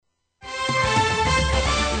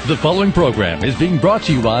The following program is being brought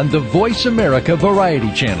to you on the Voice America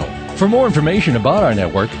Variety Channel. For more information about our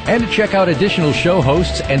network and to check out additional show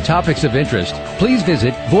hosts and topics of interest, please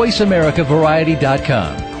visit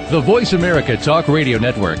voiceamericavariety.com. The Voice America Talk Radio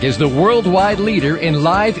Network is the worldwide leader in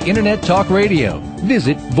live Internet talk radio.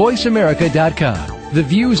 Visit voiceamerica.com. The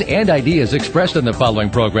views and ideas expressed in the following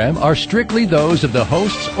program are strictly those of the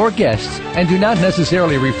hosts or guests and do not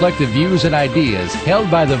necessarily reflect the views and ideas held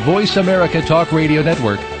by the Voice America Talk Radio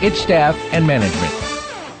Network, its staff, and management.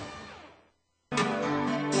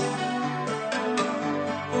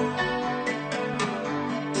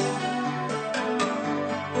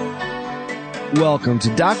 Welcome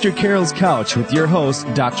to Dr. Carol's Couch with your host,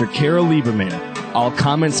 Dr. Carol Lieberman. All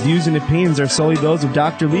comments, views, and opinions are solely those of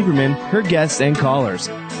Dr. Lieberman, her guests, and callers.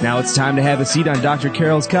 Now it's time to have a seat on Dr.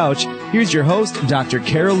 Carol's Couch. Here's your host, Dr.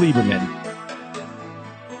 Carol Lieberman.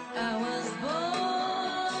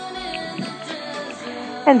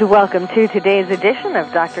 And welcome to today's edition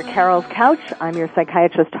of Dr. Carol's Couch. I'm your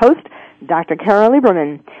psychiatrist host, Dr. Carol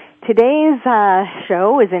Lieberman. Today's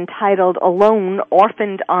show is entitled Alone,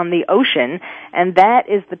 Orphaned on the Ocean, and that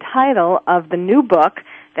is the title of the new book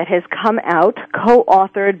that has come out,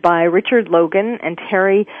 co-authored by Richard Logan and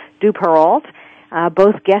Tere Duperrault,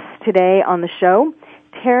 both guests today on the show.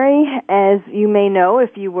 Tere, as you may know,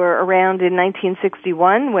 if you were around in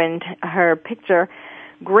 1961 when her picture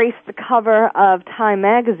graced the cover of Time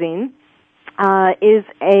magazine, has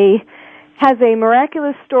a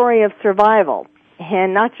miraculous story of survival.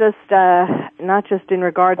 And not just in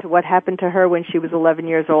regard to what happened to her when she was 11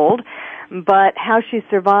 years old, but how she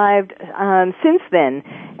survived since then.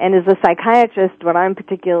 And as a psychiatrist, what I'm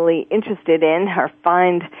particularly interested in, or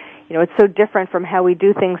find, it's so different from how we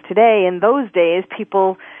do things today. In those days,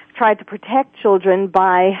 people tried to protect children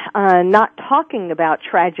by not talking about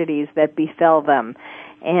tragedies that befell them,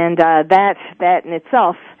 and that in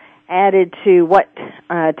itself added to what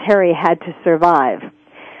Terry had to survive.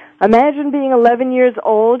 Imagine being 11 years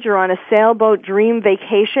old, you're on a sailboat dream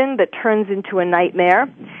vacation that turns into a nightmare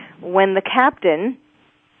when the captain,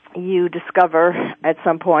 you discover at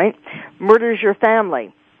some point, murders your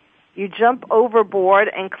family. You jump overboard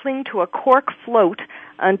and cling to a cork float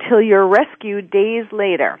until you're rescued days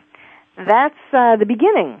later. That's the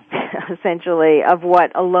beginning, essentially, of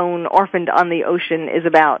what Alone, Orphaned on the Ocean is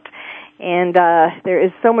about. And there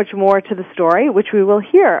is so much more to the story, which we will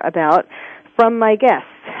hear about from my guests.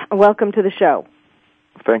 Welcome to the show.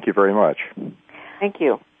 Thank you very much. Thank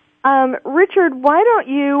you. Richard, why don't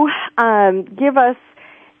you give us,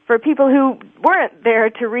 for people who weren't there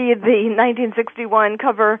to read the 1961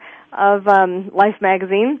 cover of Life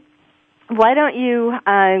magazine, why don't you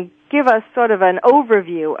give us sort of an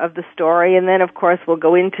overview of the story, and then, of course, we'll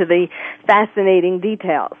go into the fascinating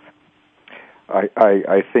details.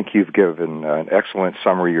 I think you've given an excellent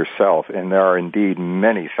summary yourself, and there are indeed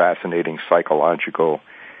many fascinating psychological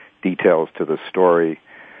details to the story.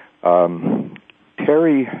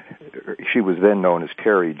 Terry, she was then known as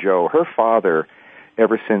Tere Jo. Her father,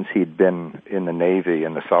 ever since he'd been in the Navy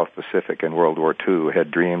in the South Pacific in World War II, had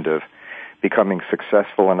dreamed of becoming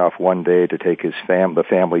successful enough one day to take his the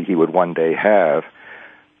family he would one day have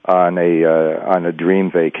on a dream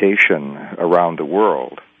vacation around the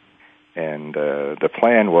world. And the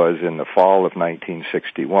plan was in the fall of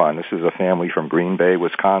 1961. This is a family from Green Bay,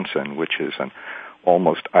 Wisconsin, which is an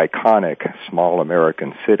almost iconic small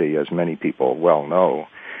American city, as many people well know.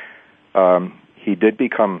 He did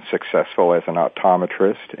become successful as an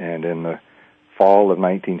optometrist, and in the fall of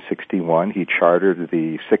 1961, he chartered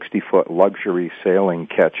the 60-foot luxury sailing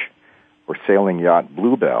yacht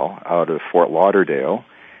Bluebell out of Fort Lauderdale,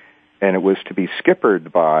 and it was to be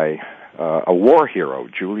skippered by a war hero,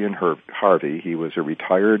 Julian Harvey. He was a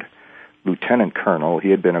retired lieutenant colonel. He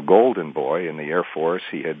had been a Golden Boy in the Air Force.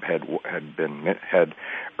 He had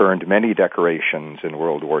earned many decorations in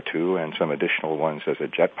World War II and some additional ones as a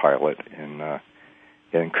jet pilot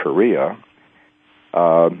in Korea.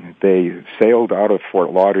 They sailed out of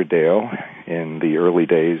Fort Lauderdale in the early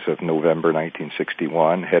days of November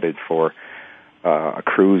 1961, headed for a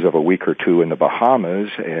cruise of a week or two in the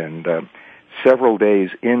Bahamas, and several days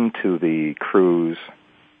into the cruise,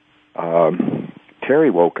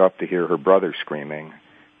 Terry woke up to hear her brother screaming,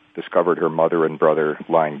 discovered her mother and brother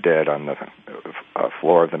lying dead on the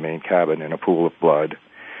floor of the main cabin in a pool of blood,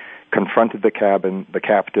 confronted the captain. The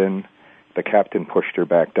captain pushed her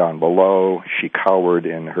back down below. She cowered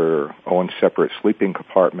in her own separate sleeping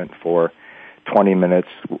compartment for 20 minutes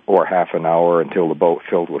or half an hour until the boat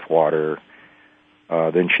filled with water.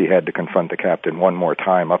 Then she had to confront the captain one more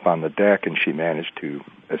time up on the deck, and she managed to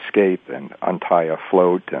escape and untie a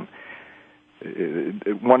float. And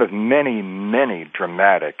one of many, many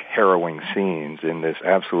dramatic, harrowing scenes in this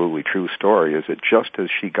absolutely true story is that just as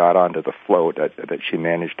she got onto the float that she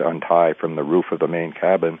managed to untie from the roof of the main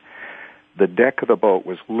cabin, the deck of the boat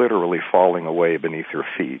was literally falling away beneath her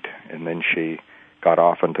feet. And then she got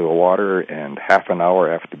off into the water, and half an hour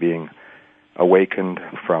after being awakened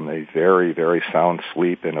from a very, very sound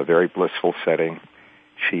sleep in a very blissful setting,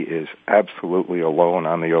 she is absolutely alone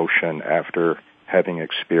on the ocean after having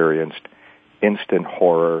experienced instant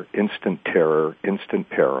horror, instant terror, instant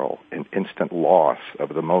peril, and instant loss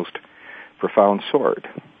of the most profound sort.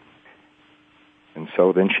 And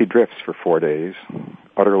so then she drifts for 4 days,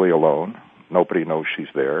 utterly alone. Nobody knows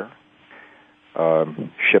she's there.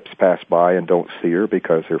 Ships pass by and don't see her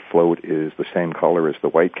because her float is the same color as the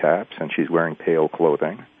Whitecaps, and she's wearing pale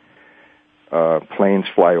clothing. Planes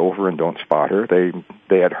fly over and don't spot her.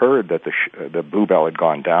 They had heard that the Bluebell had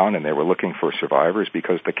gone down, and they were looking for survivors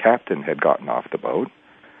because the captain had gotten off the boat.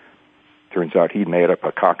 Turns out he'd made up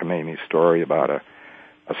a cockamamie story about a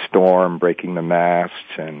storm breaking the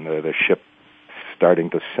masts and the ship starting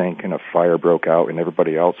to sink, and a fire broke out, and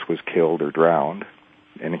everybody else was killed or drowned,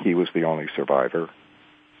 and he was the only survivor.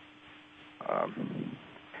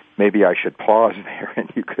 Maybe I should pause there,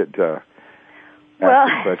 and you could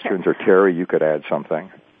ask some questions, or Terry, you could add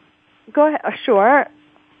something. Go ahead. Sure.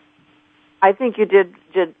 I think you did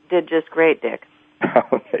just great, Dick.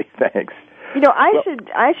 Okay, thanks.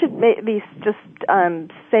 I should maybe just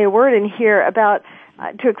say a word in here about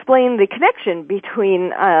to explain the connection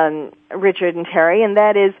between Richard and Tere, and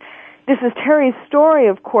that is, this is Terry's story,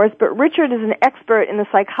 of course, but Richard is an expert in the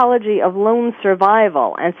psychology of lone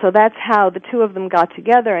survival, and so that's how the two of them got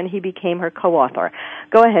together, and he became her co-author.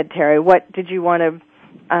 Go ahead, Tere. What did you want to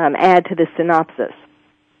add to this synopsis?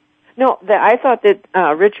 No, I thought that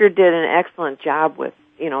Richard did an excellent job with,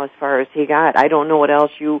 as far as he got. I don't know what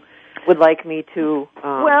else you would like me to.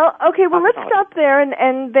 Let's stop there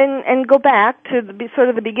and then go back to sort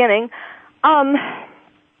of the beginning.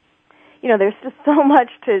 There's just so much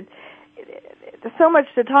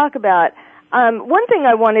to talk about. One thing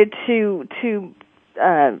I wanted to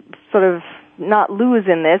sort of not lose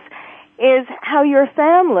in this is how your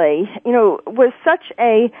family, was such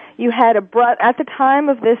you had at the time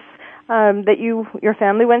of this, that your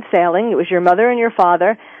family went sailing. It was your mother and your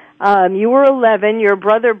father. You were 11, your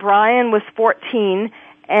brother Brian was 14,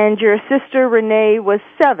 and your sister Renee was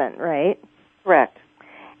 7, right? Correct.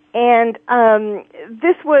 And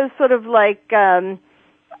this was sort of like a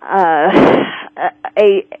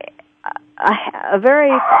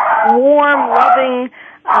very warm, loving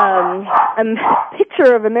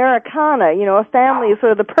picture of Americana, a family,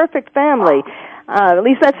 sort of the perfect family. At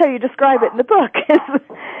least that's how you describe it in the book.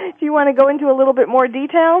 Do you want to go into a little bit more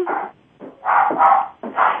detail?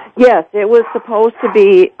 Yes, it was supposed to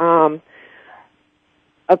be a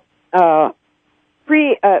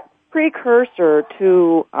precursor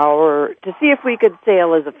to see if we could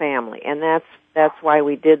sail as a family, and that's why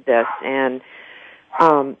we did this. And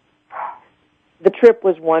the trip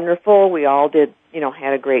was wonderful. We all did,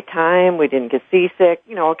 had a great time. We didn't get seasick,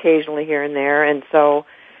 occasionally here and there, and so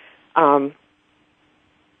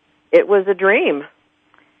it was a dream.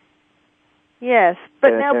 Yes,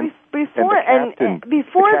 but before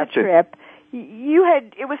the trip, you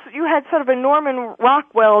had sort of a Norman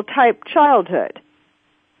Rockwell type childhood.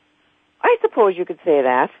 I suppose you could say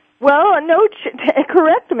that. Well, no,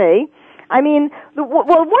 correct me. I mean,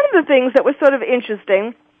 one of the things that was sort of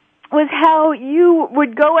interesting was how you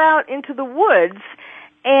would go out into the woods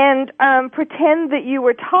and pretend that you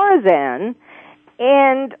were Tarzan,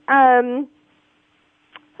 and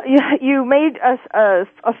you made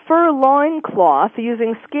a fur loincloth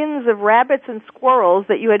using skins of rabbits and squirrels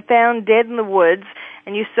that you had found dead in the woods,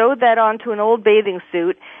 and you sewed that onto an old bathing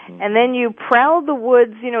suit, and then you prowled the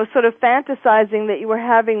woods, sort of fantasizing that you were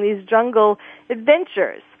having these jungle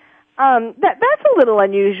adventures. That's a little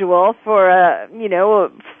unusual for a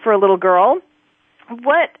little girl.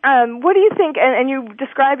 What do you think? And you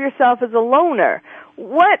describe yourself as a loner.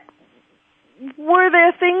 What were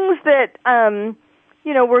there things that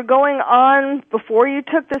were going on before you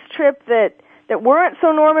took this trip that weren't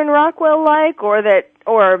so Norman Rockwell like, or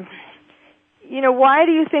why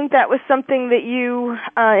do you think that was something that you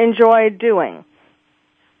enjoyed doing?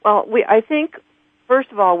 Well, I think,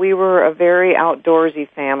 first of all, we were a very outdoorsy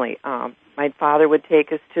family. My father would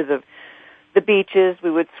take us to the beaches.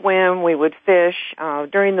 We would swim. We would fish.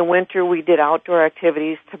 During the winter, we did outdoor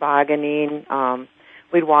activities, tobogganing.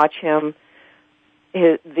 We'd watch him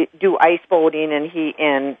do ice boating, and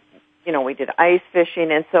we did ice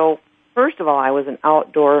fishing. And so, first of all, I was an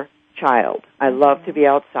outdoor child. I loved to be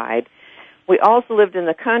outside. we also lived in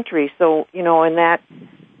the country, so, in that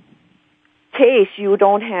case, you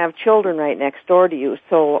don't have children right next door to you,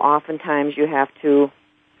 so oftentimes you have to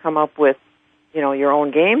come up with, your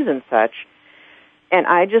own games and such. And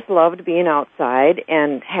I just loved being outside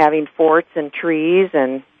and having forts and trees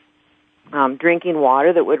and drinking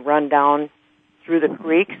water that would run down through the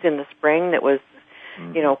creeks in the spring that was,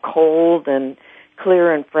 cold and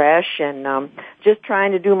clear and fresh, and just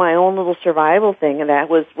trying to do my own little survival thing, and that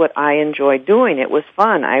was what I enjoyed doing. It was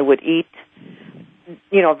fun. I would eat,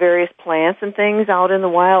 various plants and things out in the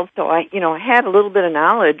wild, so I had a little bit of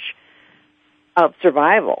knowledge of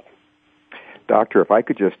survival. Doctor, if I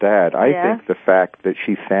could just add, I think the fact that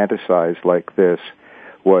she fantasized like this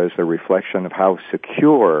was a reflection of how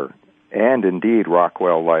secure and indeed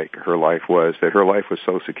Rockwell-like her life was, that her life was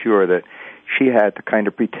so secure that she had to kind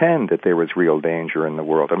of pretend that there was real danger in the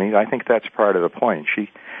world. I mean, I think that's part of the point.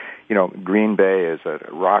 Green Bay is a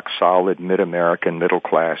rock-solid mid-American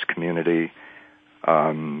middle-class community.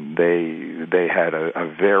 They had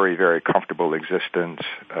a very, very comfortable existence,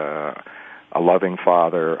 a loving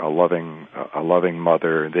father, a loving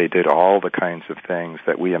mother. They did all the kinds of things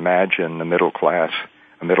that we imagine a middle class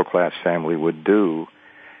family would do,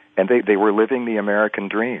 and they were living the American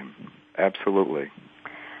dream. Absolutely.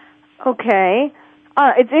 Okay,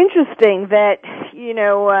 it's interesting that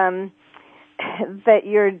that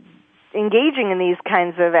you're engaging in these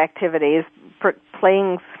kinds of activities,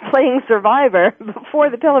 playing Survivor before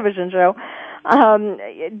the television show.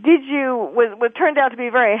 Was turned out to be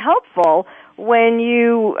very helpful when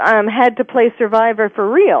you had to play Survivor for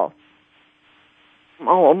real?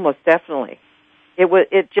 Oh, almost definitely. It was.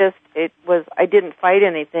 I didn't fight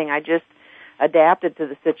anything. I just adapted to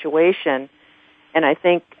the situation, and I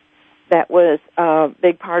think that was a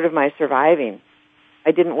big part of my surviving.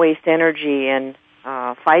 I didn't waste energy in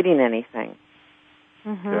fighting anything.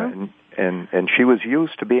 Mm-hmm. Yeah, and she was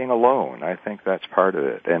used to being alone. I think that's part of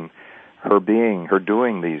it. And her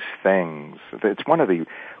doing these things, it's one of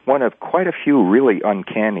quite a few really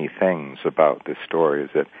uncanny things about this story,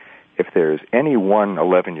 is that if there's any one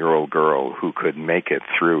 11-year-old girl who could make it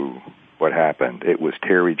through what happened, it was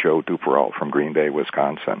Tere Duperrault from Green Bay,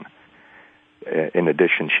 Wisconsin. In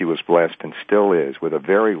addition, she was blessed and still is with a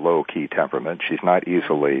very low-key temperament. She's not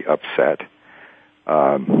easily upset.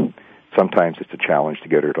 Sometimes it's a challenge to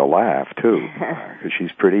get her to laugh, too, because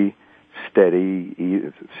she's pretty steady,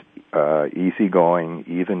 easygoing,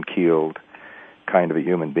 even-keeled kind of a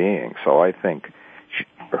human being. So I think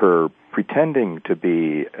her pretending to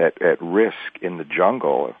be at risk in the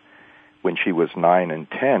jungle when she was 9 and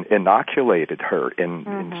 10 inoculated her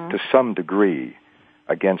to some degree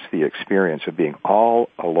against the experience of being all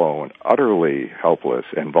alone, utterly helpless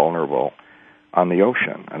and vulnerable on the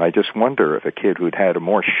ocean. And I just wonder if a kid who'd had a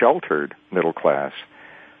more sheltered middle-class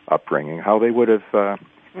upbringing, how they would have...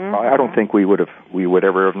 I don't think we would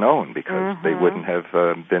ever have known, because they wouldn't have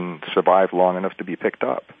survived long enough to be picked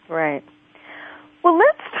up. Right. Well,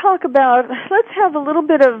 let's have a little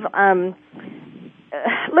bit of...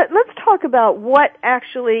 let's talk about what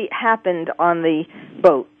actually happened on the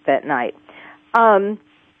boat that night. And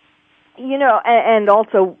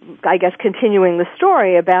also, I guess, continuing the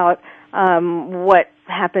story about what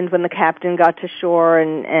happened when the captain got to shore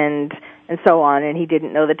and so on, and he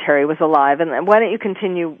didn't know that Tere was alive. And why don't you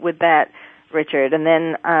continue with that, Richard? And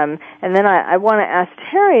then I want to ask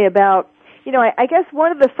Tere about, I guess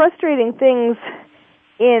one of the frustrating things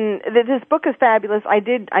in this book is fabulous.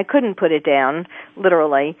 I couldn't put it down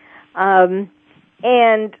literally. And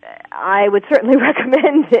I would certainly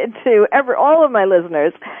recommend it to all of my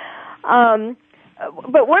listeners.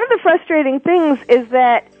 But one of the frustrating things is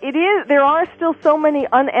that there are still so many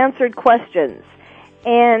unanswered questions,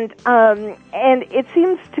 and it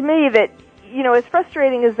seems to me that as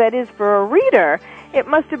frustrating as that is for a reader, it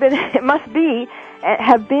must have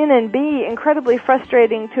been incredibly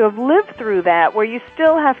frustrating to have lived through that, where you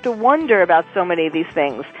still have to wonder about so many of these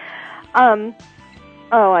things.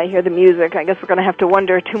 Oh, I hear the music. I guess we're going to have to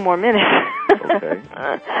wonder 2 more minutes. Okay.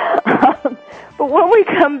 But when we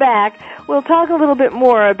come back, we'll talk a little bit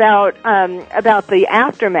more about the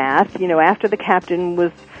aftermath. After the captain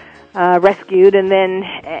was rescued, and then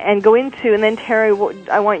Tere,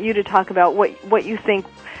 I want you to talk about what you think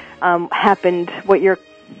happened, what your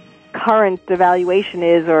current evaluation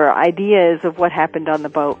is or idea is of what happened on the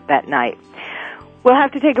boat that night. We'll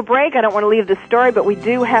have to take a break. I don't want to leave the story, but we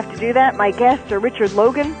do have to do that. My guests are Richard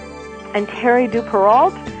Logan and Tere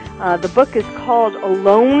Duperrault. The book is called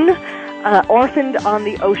Alone, Orphaned on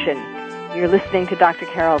the Ocean. You're listening to Dr.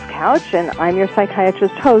 Carol's Couch, and I'm your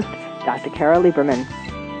psychiatrist host, Dr. Carol Lieberman.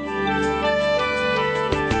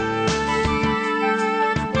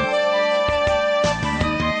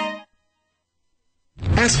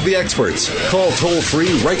 Ask the experts. Call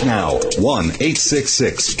toll-free right now,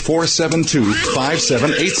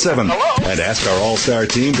 1-866-472-5787. And ask our all-star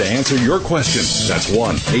team to answer your question. That's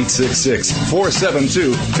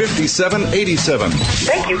 1-866-472-5787.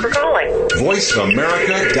 Thank you for calling.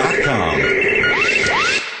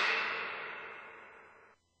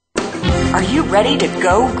 VoiceAmerica.com. Are you ready to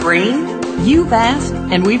go green? You've asked,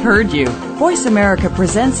 and we've heard you. Voice America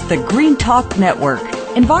presents the Green Talk Network.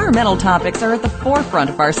 Environmental topics are at the forefront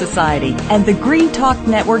of our society, and the Green Talk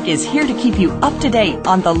Network is here to keep you up to date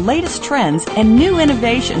on the latest trends and new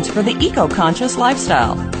innovations for the eco-conscious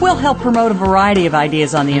lifestyle. We'll help promote a variety of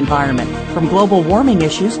ideas on the environment, from global warming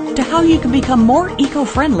issues to how you can become more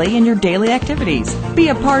eco-friendly in your daily activities. Be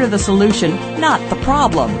a part of the solution, not the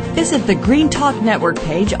problem. Visit the Green Talk Network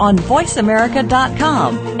page on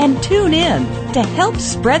voiceamerica.com and tune in to help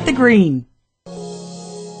spread the green.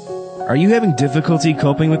 Are you having difficulty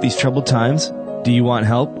coping with these troubled times? Do you want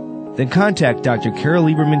help? Then contact Dr. Carol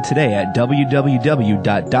Lieberman today at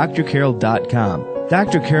www.drcarol.com.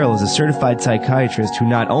 Dr. Carol is a certified psychiatrist who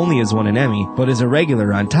not only has won an Emmy, but is a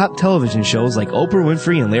regular on top television shows like Oprah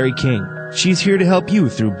Winfrey and Larry King. She's here to help you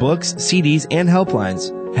through books, CDs, and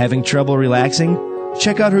helplines. Having trouble relaxing?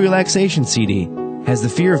 Check out her relaxation CD. Has the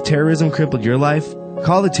fear of terrorism crippled your life?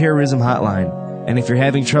 Call the terrorism hotline. And if you're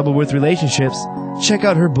having trouble with relationships, check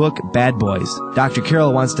out her book, Bad Boys. Dr.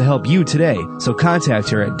 Carol wants to help you today, so contact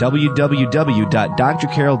her at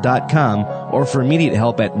www.drcarol.com or for immediate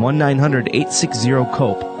help at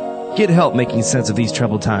 1-900-860-COPE. Get help making sense of these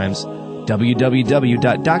troubled times.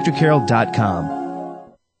 www.drcarol.com.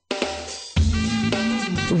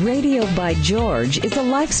 Radio by George is a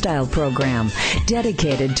lifestyle program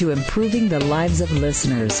dedicated to improving the lives of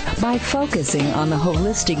listeners by focusing on the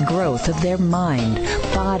holistic growth of their mind,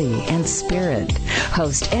 body, and spirit.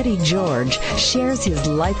 Host Eddie George shares his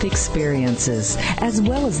life experiences as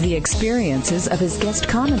well as the experiences of his guest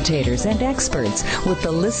commentators and experts with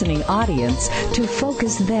the listening audience to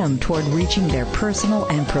focus them toward reaching their personal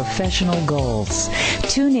and professional goals.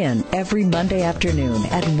 Tune in every Monday afternoon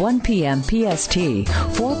at 1 p.m. PST,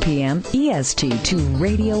 4 p.m. EST to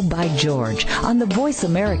Radio by George on the Voice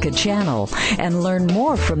America channel and learn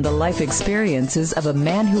more from the life experiences of a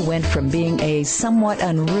man who went from being a somewhat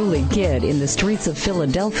unruly kid in the streets of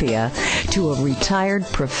Philadelphia to a retired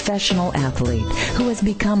professional athlete who has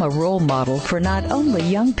become a role model for not only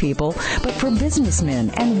young people but for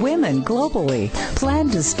businessmen and women globally.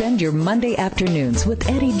 Plan to spend your Monday afternoons with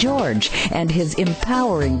Eddie George and his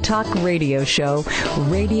empowering talk radio show,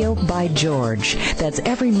 Radio by George. That's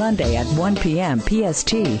every Monday at 1 p.m.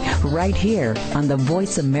 PST, right here on the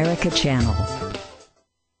Voice America channel.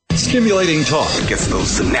 Stimulating talk. Gets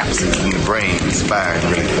those synapses in the brain firing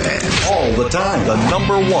really fast. All the time. The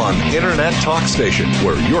 #1 Internet talk station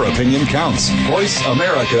where your opinion counts.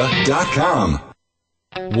 VoiceAmerica.com.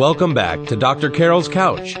 Welcome back to Dr. Carol's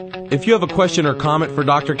Couch. If you have a question or comment for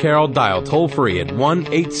Dr. Carol, dial toll-free at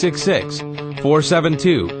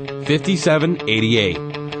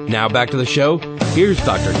 1-866-472-5788. Now back to the show. Here's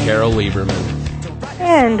Dr. Carol Lieberman.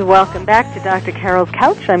 And welcome back to Dr. Carol's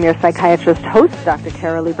Couch. I'm your psychiatrist host, Dr.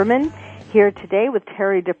 Carol Lieberman, here today with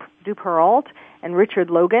Tere Duperrault and Richard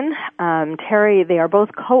Logan. Tere, they are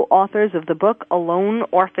both co-authors of the book Alone,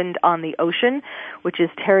 Orphaned on the Ocean, which is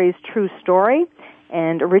Tere's true story.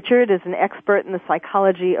 And Richard is an expert in the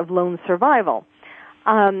psychology of lone survival.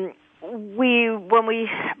 When we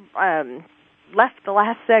left the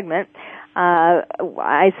last segment,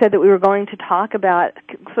 I said that we were going to talk about,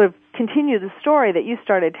 sort of continue the story that you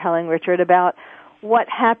started telling, Richard, about what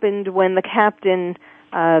happened when the captain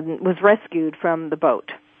was rescued from the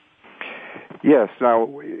boat. Yes. Now,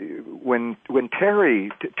 when Terry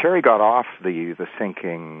got off the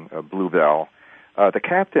sinking Bluebell, the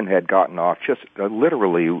captain had gotten off just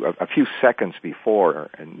literally a few seconds before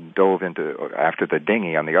and dove after the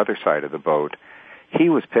dinghy on the other side of the boat. He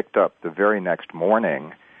was picked up the very next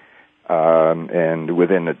morning. And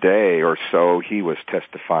within a day or so, he was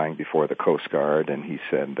testifying before the Coast Guard, and he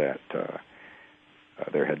said that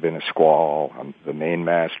there had been a squall. The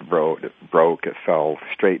mainmast broke. It fell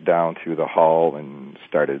straight down through the hull, and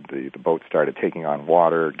the boat started taking on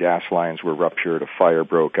water. Gas lines were ruptured. A fire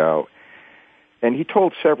broke out. And he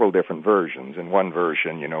told several different versions. In one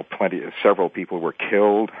version, several people were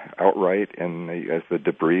killed outright as the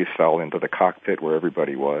debris fell into the cockpit where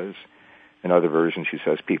everybody was. In other versions, he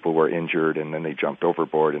says people were injured and then they jumped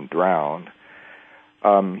overboard and drowned.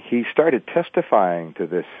 He started testifying to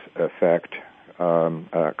this effect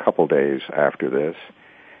a couple days after this,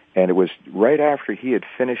 and it was right after he had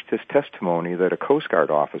finished his testimony that a Coast Guard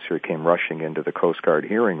officer came rushing into the Coast Guard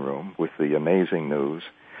hearing room with the amazing news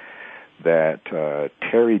that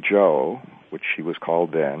Tere Duperrault, which she was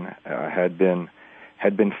called then, had been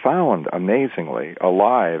found amazingly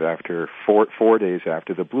alive after four days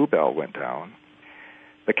after the Bluebell went down.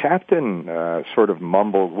 The captain sort of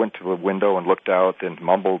went to the window and looked out and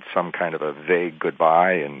mumbled some kind of a vague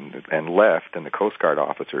goodbye and left, and the Coast Guard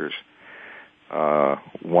officers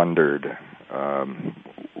wondered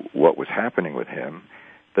what was happening with him.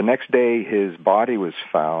 The next day, his body was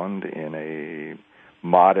found in a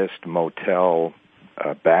modest motel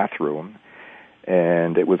bathroom,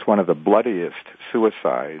 and it was one of the bloodiest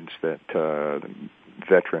suicides that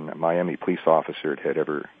veteran Miami police officers had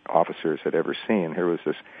ever seen. Here was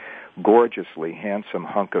this gorgeously handsome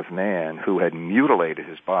hunk of man who had mutilated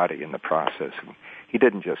his body in the process. He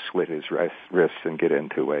didn't just slit his wrists and get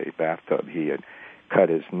into a bathtub. He had cut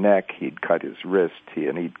his neck, he'd cut his wrist,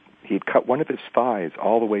 he'd cut one of his thighs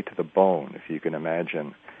all the way to the bone, if you can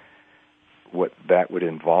imagine what that would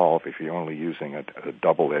involve if you're only using a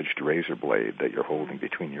double-edged razor blade that you're holding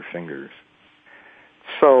between your fingers.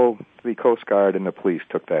 So the Coast Guard and the police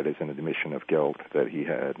took that as an admission of guilt, that he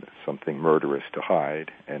had something murderous to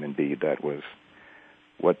hide, and indeed that was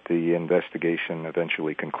what the investigation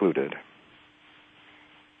eventually concluded.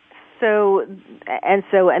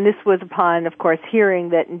 And this was upon, of course, hearing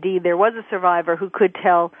that indeed there was a survivor who could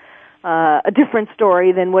tell a different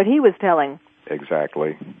story than what he was telling.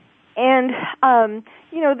 Exactly. And,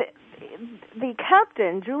 the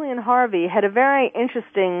captain, Julian Harvey, had a very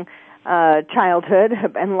interesting childhood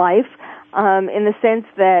and life in the sense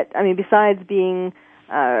that, besides being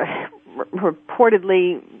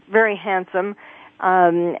reportedly very handsome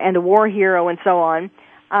and a war hero and so on,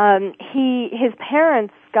 his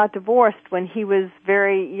parents got divorced when he was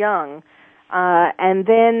very young,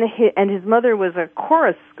 and his mother was a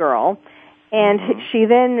chorus girl, and she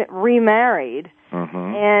then remarried.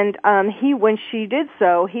 And when she did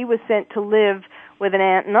so, he was sent to live with an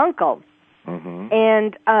aunt and uncle.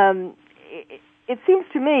 And it seems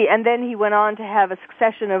to me, and then he went on to have a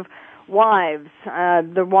succession of wives.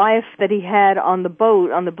 The wife that he had on the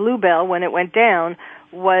boat, on the Bluebell, when it went down,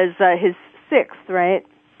 was his sixth, right?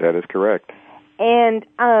 That is correct. And,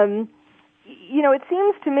 it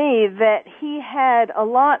seems to me that he had a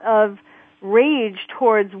lot of rage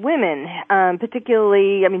towards women,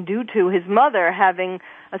 particularly, due to his mother having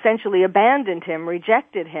essentially abandoned him,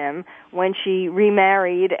 rejected him when she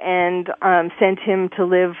remarried and sent him to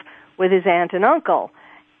live with his aunt and uncle.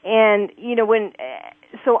 And,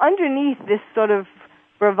 so underneath this sort of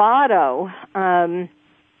bravado,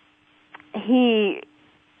 he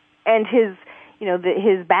and his,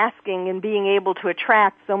 his basking in being able to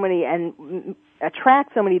attract so many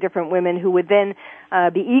different women who would then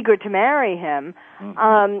be eager to marry him.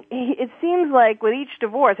 It seems like with each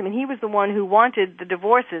divorce, he was the one who wanted the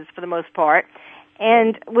divorces for the most part,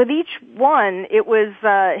 and with each one, it was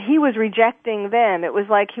he was rejecting them. It was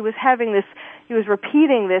like he was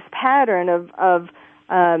repeating this pattern of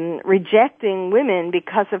rejecting women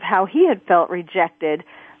because of how he had felt rejected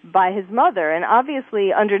by his mother. And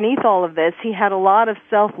obviously underneath all of this, he had a lot of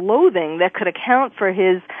self-loathing that could account for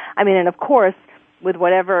his, and of course, with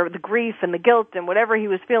whatever the grief and the guilt and whatever he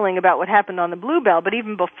was feeling about what happened on the Bluebell. But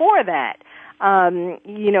even before that,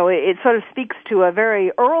 it sort of speaks to a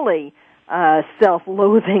very early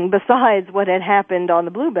self-loathing besides what had happened on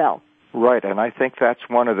the Bluebell. Right, and I think that's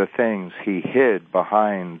one of the things he hid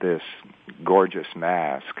behind this gorgeous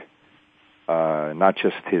mask. Not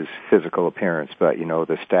just his physical appearance, but,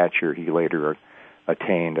 the stature he later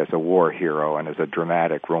attained as a war hero and as a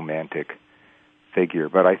dramatic, romantic figure.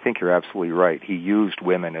 But I think you're absolutely right. He used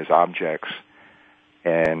women as objects,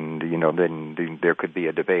 and, then there could be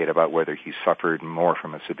a debate about whether he suffered more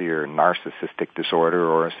from a severe narcissistic disorder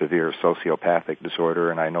or a severe sociopathic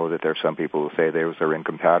disorder, and I know that there are some people who say those are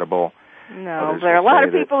incompatible. No, there are a lot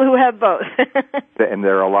of people who have both. And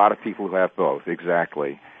there are a lot of people who have both,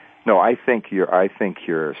 exactly. No, I think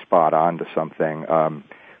you're spot on to something.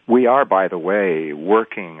 We are, by the way,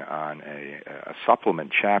 working on a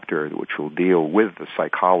supplement chapter which will deal with the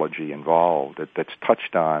psychology involved that's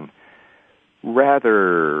touched on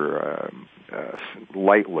rather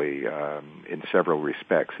lightly in several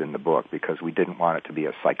respects in the book, because we didn't want it to be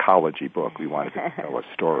a psychology book. We wanted to tell a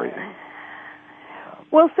story.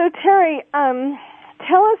 Well, so Terry,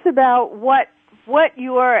 tell us about what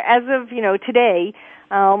you are, as of today,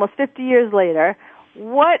 almost 50 years later.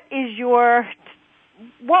 What was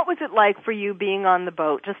it like for you being on the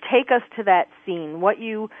boat? Just take us to that scene. What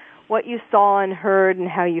you saw and heard and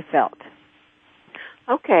how you felt.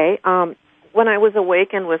 Okay. When I was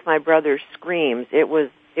awakened with my brother's screams, it was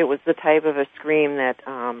the type of a scream that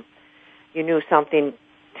you knew something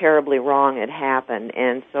terribly wrong had happened.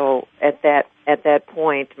 And so at that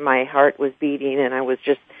point, my heart was beating, and I was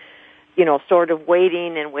just, sort of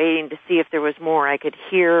waiting to see if there was more I could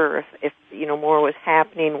hear, or if more was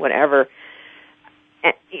happening, whatever.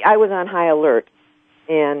 And I was on high alert,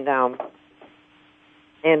 and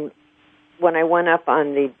when I went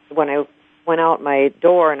out my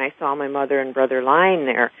door and I saw my mother and brother lying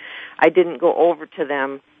there, I didn't go over to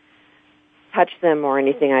them, touch them or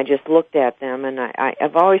anything. I just looked at them, and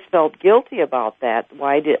I've always felt guilty about that.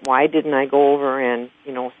 Why didn't I go over and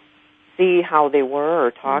see how they were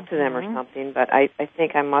or talk to them or something? But I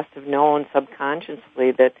think I must have known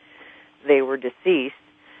subconsciously that they were deceased.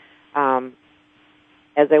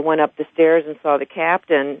 As I went up the stairs and saw the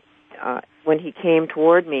captain, when he came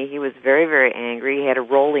toward me, he was very, very angry. He had a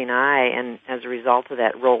rolling eye, and as a result of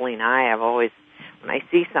that rolling eye, when I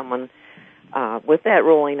see someone with that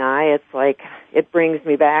rolling eye, it's like it brings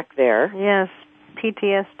me back there. Yes,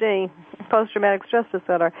 PTSD, post-traumatic stress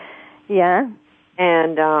disorder. Yeah.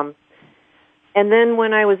 And then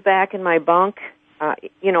when I was back in my bunk,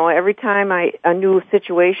 every time a new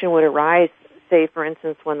situation would arise, say, for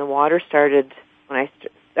instance, when I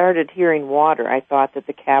started hearing water, I thought that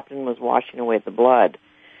the captain was washing away the blood.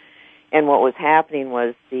 And what was happening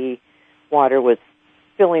was the water was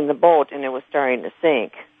filling the boat and it was starting to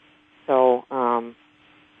sink. So,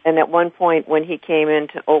 and at one point when he came in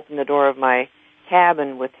to open the door of my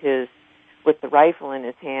cabin with the rifle in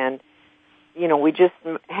his hand, we just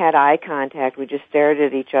had eye contact. We just stared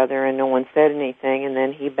at each other and no one said anything, and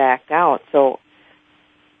then he backed out. So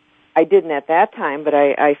I didn't at that time, but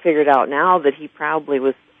I figured out now that he probably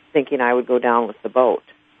was thinking I would go down with the boat.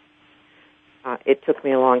 It took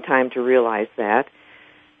me a long time to realize that.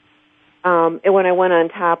 And when I went on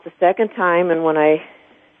top the second time, and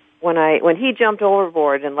when he jumped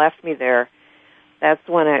overboard and left me there, that's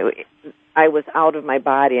when I was out of my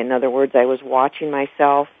body. In other words, I was watching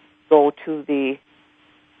myself go to the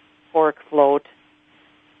cork float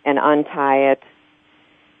and untie it.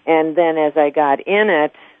 And then as I got in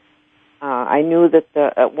it, I knew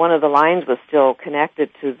that one of the lines was still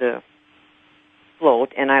connected to the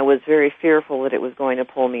float, and I was very fearful that it was going to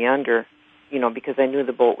pull me under, because I knew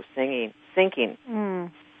the boat was sinking.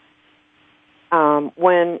 Mm.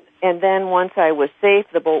 And then once I was safe,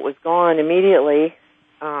 the boat was gone immediately.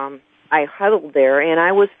 I huddled there, and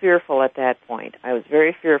I was fearful at that point. I was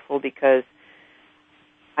very fearful because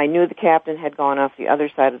I knew the captain had gone off the other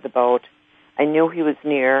side of the boat. I knew he was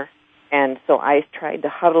near, and so I tried to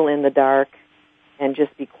huddle in the dark and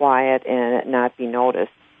just be quiet and not be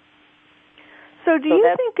noticed. So do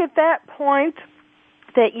you think at that point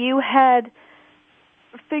that you had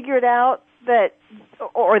figured out that,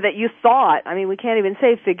 or that you thought, we can't even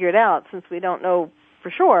say figured out since we don't know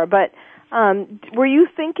for sure, but were you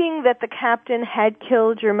thinking that the captain had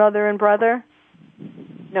killed your mother and brother?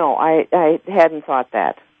 No, I hadn't thought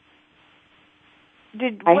that.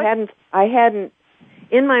 I hadn't,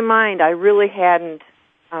 in my mind, I really hadn't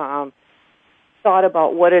thought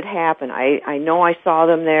about what had happened. I know I saw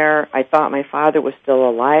them there. I thought my father was still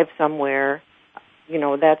alive somewhere.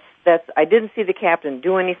 I didn't see the captain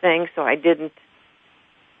do anything, so I didn't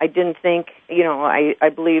think, I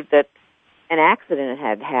believed that an accident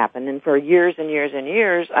had happened, and for years and years and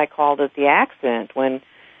years, I called it the accident when,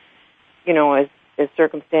 as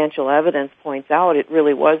circumstantial evidence points out, it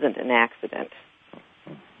really wasn't an accident.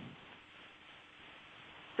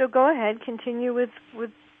 So go ahead, continue with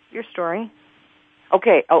your story.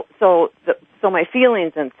 Okay. So my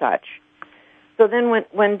feelings and such. So then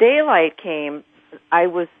when daylight came, I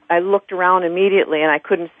looked around immediately and I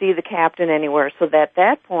couldn't see the captain anywhere. So at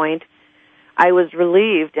that point, I was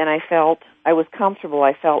relieved and I was comfortable.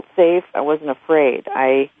 I felt safe. I wasn't afraid.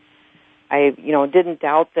 I didn't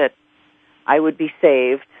doubt that I would be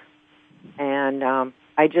saved. And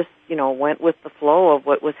I just, went with the flow of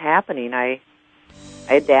what was happening. I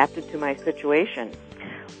adapted to my situation.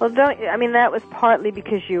 Well, that was partly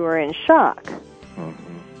because you were in shock.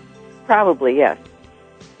 Mm-hmm. Probably, yes.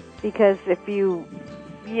 Because if you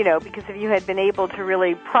had been able to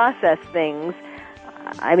really process things,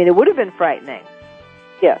 it would have been frightening.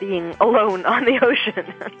 Yes. Being alone on the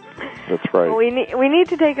ocean. That's right. We need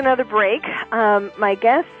to take another break. My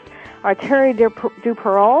guests are Tere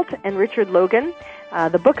Duperrault and Richard Logan.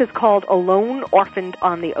 The book is called Alone, Orphaned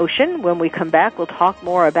on the Ocean. When we come back, we'll talk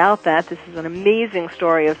more about that. This is an amazing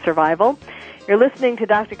story of survival. You're listening to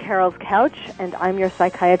Dr. Carol's Couch, and I'm your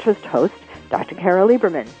psychiatrist host, Dr. Carol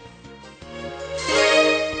Lieberman.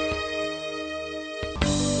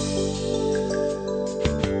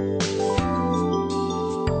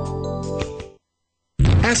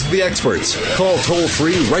 Ask the experts. Call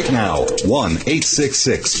toll-free right now,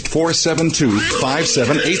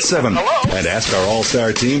 1-866-472-5787. And ask our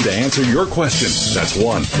All-Star team to answer your question. That's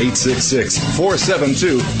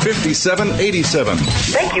 1-866-472-5787.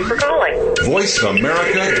 Thank you for calling.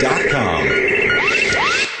 VoiceAmerica.com.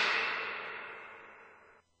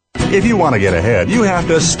 If you want to get ahead, you have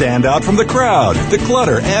to stand out from the crowd, the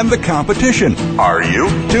clutter, and the competition. Are you?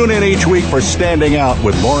 Tune in each week for Standing Out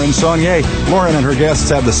with Lauren Saunier. Lauren and her guests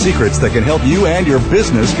have the secrets that can help you and your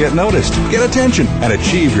business get noticed, get attention, and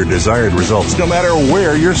achieve your desired results no matter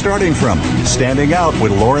where you're starting from. Standing Out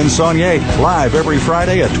with Lauren Saunier, live every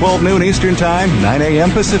Friday at 12 noon Eastern Time, 9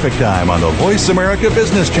 a.m. Pacific Time on the Voice America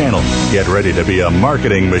Business Channel. Get ready to be a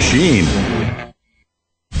marketing machine.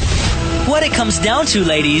 What it comes down to,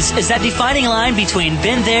 ladies, is that defining line between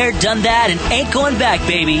been there, done that, and ain't going back,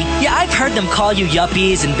 baby. Yeah, I've heard them call you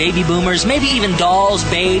yuppies and baby boomers, maybe even dolls,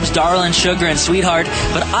 babes, darling, sugar, and sweetheart,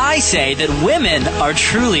 but I say that women are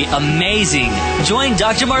truly amazing. Join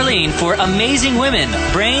Dr. Marlene for Amazing Women,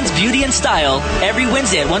 Brains, Beauty, and Style every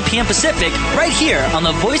Wednesday at 1 p.m. Pacific, right here on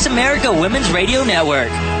the Voice America Women's Radio Network.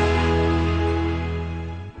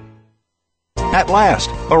 At last,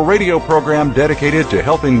 a radio program dedicated to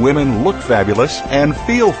helping women look fabulous and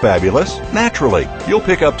feel fabulous naturally. You'll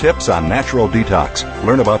pick up tips on natural detox,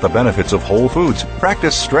 learn about the benefits of whole foods,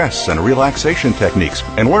 practice stress and relaxation techniques,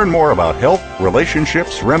 and learn more about health,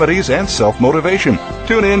 relationships, remedies, and self-motivation.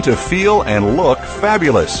 Tune in to Feel and Look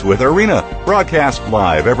Fabulous with Arena, broadcast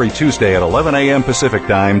live every Tuesday at 11 a.m. Pacific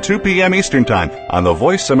Time, 2 p.m. Eastern Time on the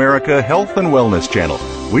Voice America Health and Wellness Channel.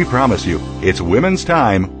 We promise you, it's women's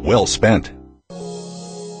time well spent.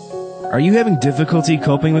 Are you having difficulty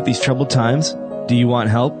coping with these troubled times? Do you want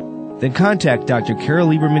help? Then contact Dr. Carol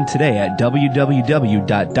Lieberman today at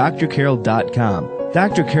www.drcarol.com.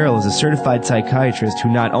 Dr. Carol is a certified psychiatrist who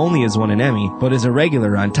not only has won an Emmy, but is a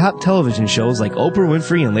regular on top television shows like Oprah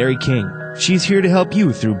Winfrey and Larry King. She's here to help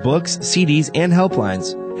you through books, CDs, and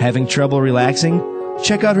helplines. Having trouble relaxing?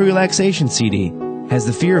 Check out her relaxation CD. Has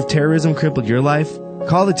the fear of terrorism crippled your life?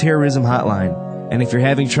 Call the terrorism hotline. And if you're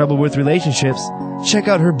having trouble with relationships, check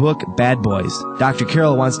out her book, Bad Boys. Dr.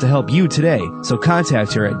 Carol wants to help you today, so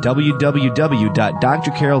contact her at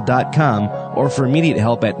www.drcarol.com or for immediate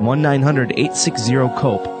help at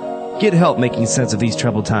 1-900-860-COPE. Get help making sense of these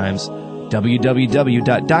troubled times.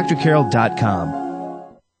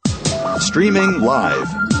 www.drcarol.com. Streaming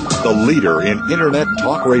live, the leader in Internet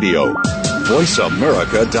Talk Radio,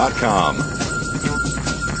 VoiceAmerica.com.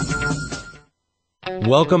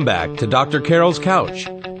 Welcome back to Dr. Carol's Couch.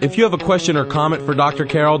 If you have a question or comment for Dr.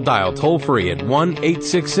 Carol, dial toll-free at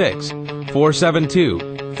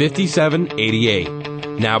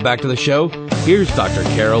 1-866-472-5788. Now back to the show. Here's Dr.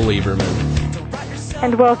 Carol Lieberman.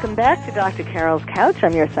 And welcome back to Dr. Carol's Couch.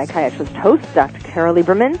 I'm your psychiatrist host, Dr. Carol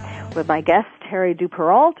Lieberman, with my guests, Tere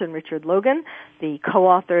Duperrault and Richard Logan, the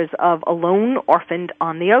co-authors of Alone, Orphaned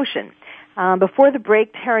on the Ocean. Before the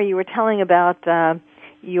break, Tere, you were telling about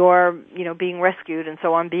your, being rescued and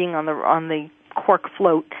so on, being on the cork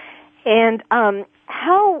float. And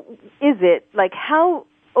how is it, how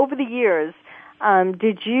over the years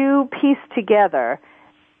did you piece together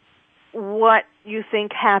what you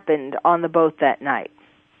think happened on the boat that night?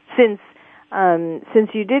 Since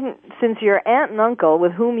your aunt and uncle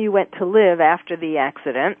with whom you went to live after the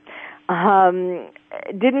accident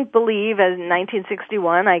didn't believe, as in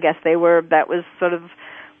 1961, I guess that was sort of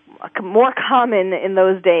more common in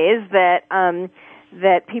those days, that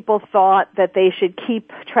people thought that they should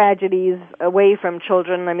keep tragedies away from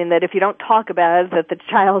children. I mean, that if you don't talk about it, that the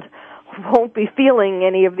child won't be feeling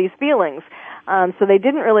any of these feelings. So they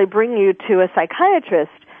didn't really bring you to a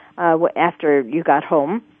psychiatrist after you got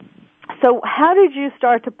home. So how did you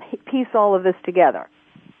start to piece all of this together?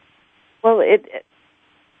 Well,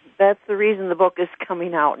 that's the reason the book is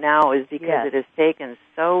coming out now, is because it has taken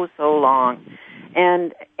so long.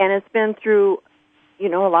 And it's been through, a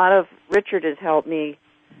lot of, Richard has helped me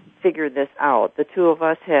figure this out. The two of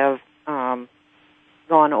us have gone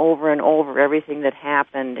over and over everything that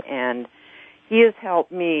happened, and he has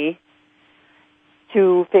helped me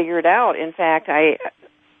to figure it out. In fact, I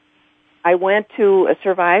went to a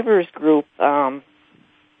survivors group, when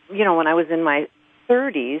I was in my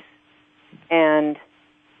 30s, and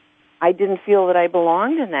I didn't feel that I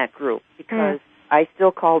belonged in that group because I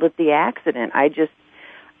still called it the accident. I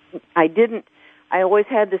always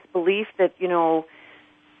had this belief that, you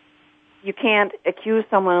can't accuse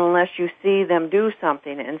someone unless you see them do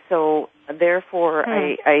something. And so, therefore,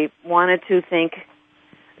 I wanted to think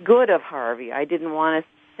good of Harvey. I didn't want to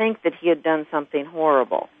think that he had done something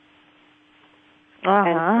horrible.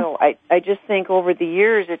 And so I just think over the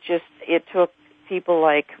years it took people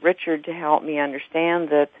like Richard to help me understand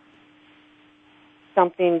that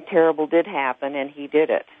something terrible did happen, and he did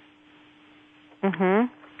it. Mm-hmm.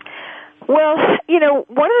 Well,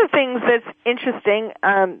 one of the things that's interesting,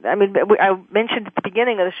 I mentioned at the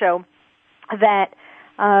beginning of the show that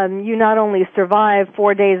you not only survived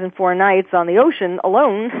 4 days and 4 nights on the ocean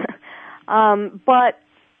alone, but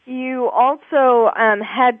you also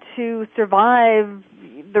had to survive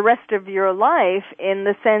the rest of your life in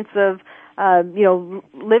the sense of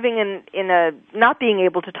living in a not being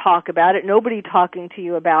able to talk about it, nobody talking to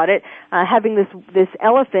you about it, having this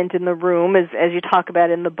elephant in the room, as you talk about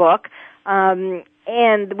in the book,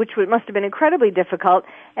 and which must have been incredibly difficult.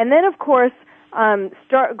 And then, of course,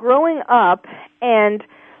 start growing up and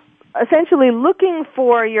essentially looking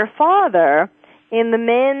for your father in the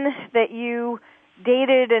men that you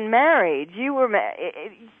dated and married. You were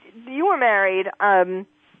married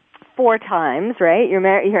 4 times, right? You're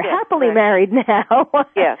married. You're happily married now,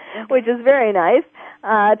 yes, which is very nice,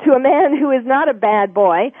 to a man who is not a bad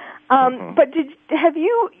boy. But have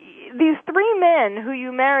you these 3 men who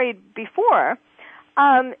you married before?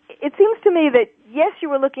 It seems to me that yes, you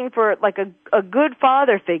were looking for like a good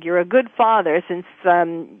father figure, a good father, since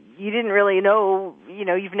you didn't really know.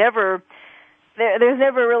 You've never. There's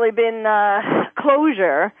never really been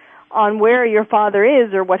closure on where your father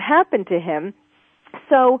is or what happened to him.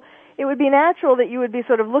 So it would be natural that you would be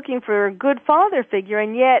sort of looking for a good father figure,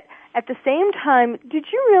 and yet at the same time, do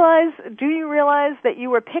you realize that you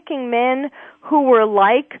were picking men who were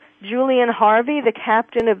like Julian Harvey, the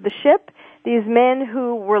captain of the ship, these men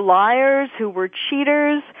who were liars, who were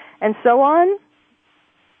cheaters, and so on?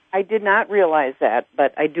 I did not realize that,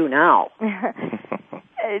 but I do now.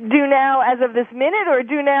 Do now as of this minute, or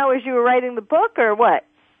do now as you were writing the book, or what?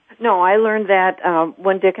 No, I learned that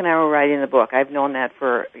when Dick and I were writing the book. I've known that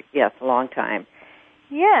for, a long time.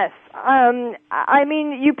 Yes.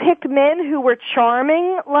 You picked men who were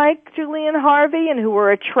charming like Julian Harvey and who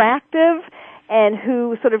were attractive and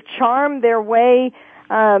who sort of charmed their way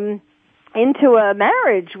into a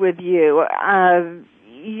marriage with you.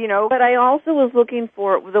 But I also was looking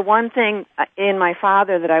for, the one thing in my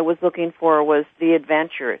father that I was looking for was the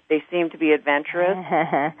adventure. They seemed to be adventurous.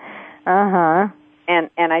 Uh-huh. And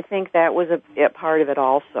I think that was a part of it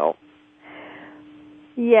also.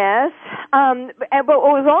 Yes. But what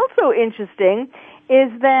was also interesting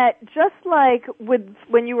is that just like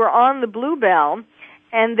when you were on the Bluebell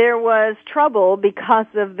and there was trouble because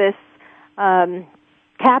of this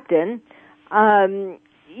captain, and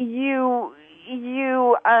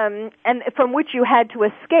from which you had to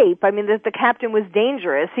escape. I mean, the captain was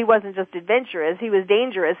dangerous. He wasn't just adventurous. He was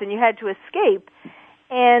dangerous, and you had to escape.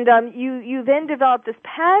 And you then developed this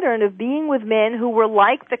pattern of being with men who were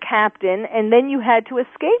like the captain, and then you had to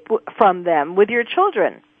escape from them with your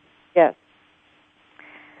children. Yes.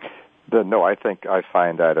 No, I think I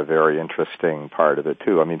find that a very interesting part of it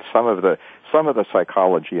too. I mean, some of the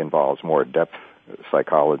psychology involves more depth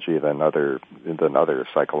psychology than other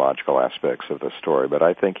psychological aspects of the story, but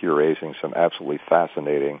I think you're raising some absolutely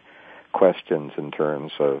fascinating questions in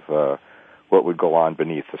terms of what would go on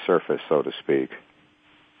beneath the surface, so to speak.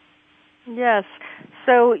 Yes.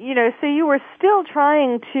 So you were still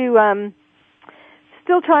trying to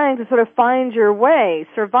sort of find your way,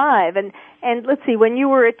 survive, and let's see, when you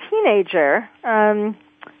were a teenager,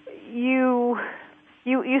 you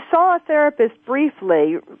saw a therapist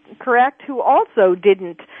briefly, correct, who also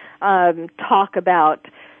didn't talk about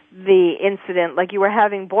the incident, like you were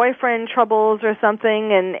having boyfriend troubles or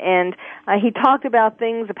something, and he talked about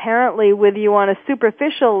things apparently with you on a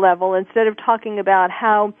superficial level instead of talking about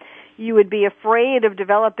how you would be afraid of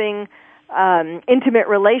developing intimate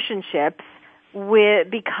relationships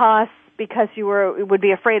because you would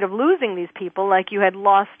be afraid of losing these people, like you had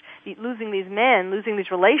losing these men, losing these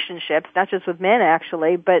relationships, not just with men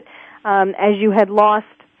actually, but as you had lost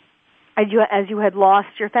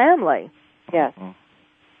your family. Yes.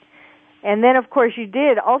 And then, of course, you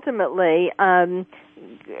did ultimately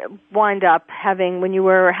wind up having,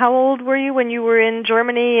 how old were you when you were in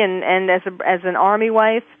Germany and as an army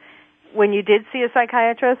wife, when you did see a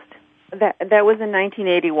psychiatrist? That was in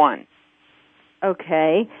 1981.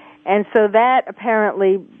 Okay. And so that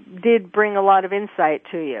apparently did bring a lot of insight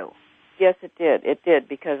to you. Yes, it did. It did,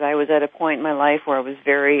 because I was at a point in my life where I was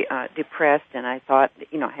very depressed, and I thought,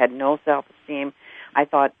 had no self-esteem. I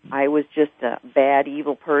thought I was just a bad,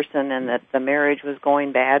 evil person, and that the marriage was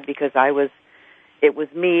going bad because it was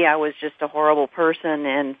me. I was just a horrible person,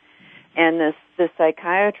 and this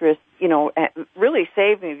psychiatrist, really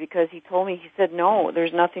saved me, because he told me, he said, no,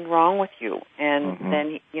 there's nothing wrong with you. And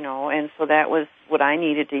then, and so that was what I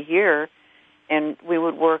needed to hear. and we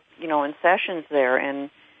would work, in sessions there, and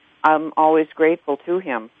I'm always grateful to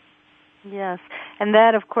him. Yes, and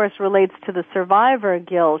that, of course, relates to the survivor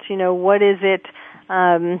guilt. What is it?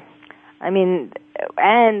 And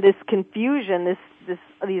this confusion,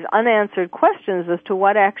 these unanswered questions as to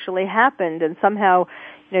what actually happened, and somehow,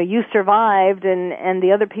 you survived, and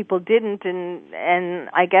the other people didn't, and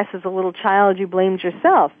I guess as a little child you blamed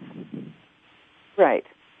yourself. Right.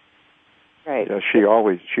 Right. Yeah, she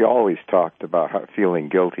always talked about feeling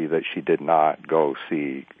guilty that she did not go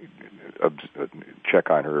check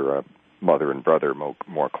on her mother and brother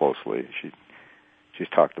more closely. She's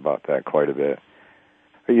talked about that quite a bit.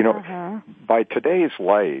 By today's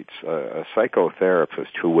lights, a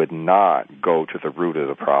psychotherapist who would not go to the root of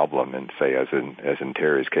the problem and say, as in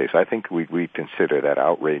Tere's case, I think we consider that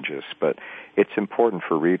outrageous. But it's important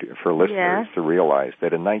for listeners to realize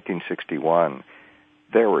that in 1961,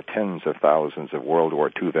 there were tens of thousands of World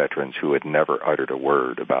War II veterans who had never uttered a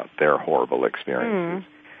word about their horrible experiences.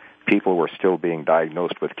 People were still being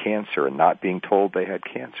diagnosed with cancer and not being told they had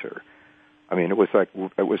cancer. I mean, it was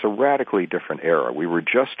a radically different era. We were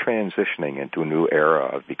just transitioning into a new era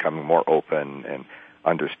of becoming more open and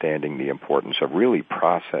understanding the importance of really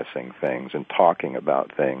processing things and talking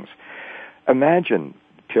about things. Imagine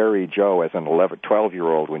Tere Jo as an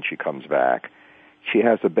 12-year-old when she comes back. She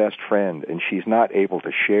has a best friend, and she's not able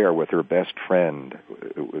to share with her best friend,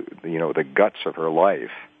 the guts of her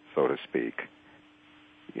life, so to speak.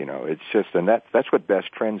 It's just, and that's what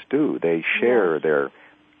best friends do. They share their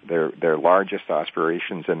largest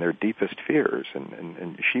aspirations and their deepest fears,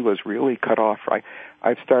 and she was really cut off.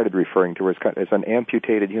 I've started referring to her as an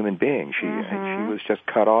amputated human being. She was just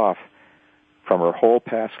cut off from her whole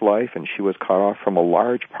past life, and she was cut off from a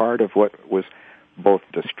large part of what was both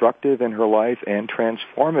destructive in her life and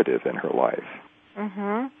transformative in her life.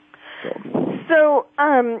 So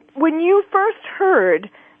when you first heard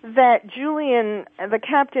that Julian, the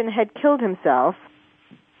captain, had killed himself,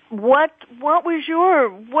 what was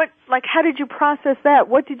how did you process that?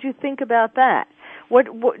 What did you think about that? What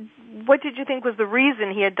did you think was the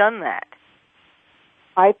reason he had done that?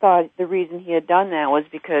 I thought the reason he had done that was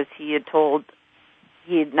because he had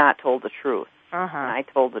not told the truth. And I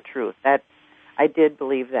told the truth. I did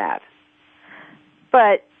believe that.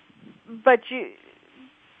 But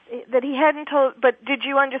he hadn't told. But did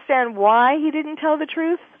you understand why he didn't tell the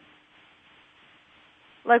truth?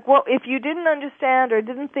 Like, what if you didn't understand or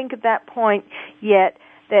didn't think at that point yet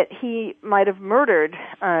that he might have murdered?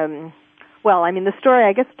 The story.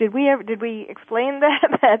 I guess did we explain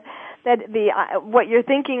that what you're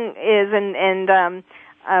thinking is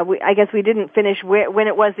I guess we didn't finish when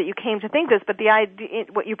it was that you came to think this, but the idea,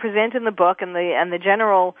 what you present in the book and the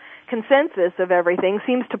general consensus of everything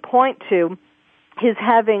seems to point to his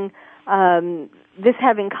having this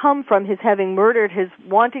having come from his having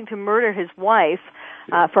wanting to murder his wife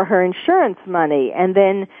for her insurance money, and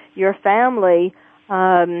then your family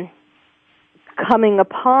coming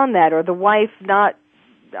upon that, or the wife not,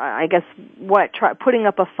 I guess putting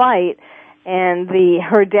up a fight. And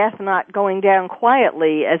her death not going down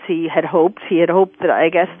quietly as he had hoped. He had hoped that, I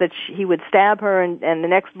guess, that he would stab her and the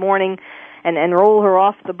next morning and roll her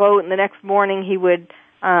off the boat, and the next morning he would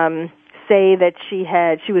say that she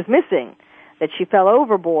was missing, that she fell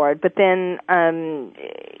overboard. But then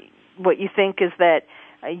what you think is that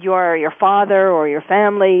your father or your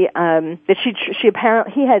family, that she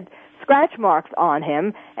apparently, he had scratch marks on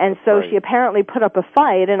him, and so she apparently put up a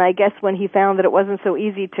fight, and I guess when he found that it wasn't so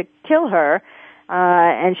easy to kill her,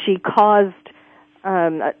 and she caused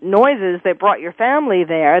noises that brought your family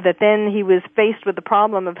there, that then he was faced with the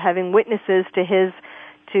problem of having witnesses to his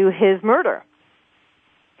murder.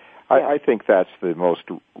 I think that's the most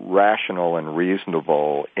rational and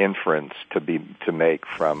reasonable inference to make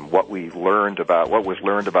from what was learned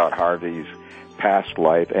about Harvey's past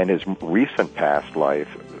life and his recent past life,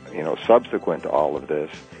 subsequent to all of this,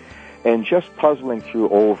 and just puzzling through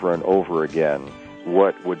over and over again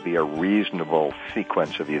what would be a reasonable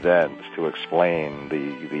sequence of events to explain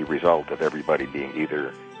the result of everybody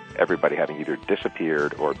having either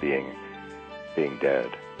disappeared or being dead.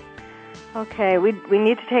 Okay, we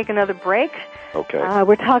need to take another break. Okay.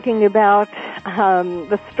 We're talking about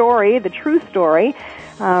the true story,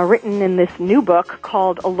 written in this new book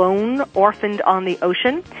called Alone, Orphaned on the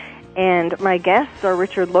Ocean. And my guests are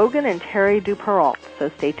Richard Logan and Tere Duperrault. So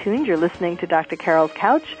stay tuned. You're listening to Dr. Carol's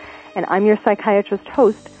Couch, and I'm your psychiatrist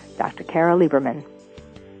host, Dr. Carol Lieberman.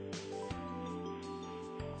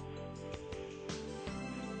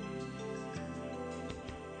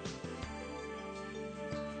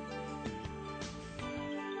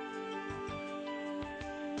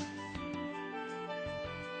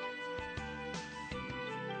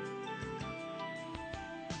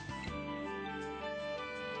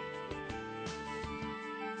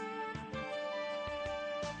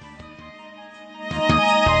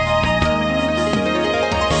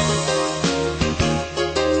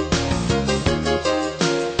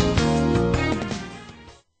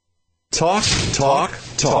 Talk, talk,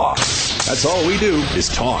 talk. That's all we do is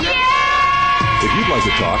talk. If you'd like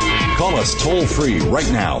to talk, call us toll-free right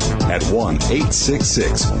now at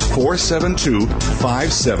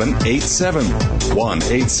 1-866-472-5787.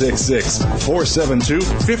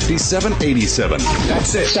 1-866-472-5787.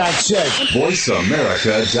 That's it.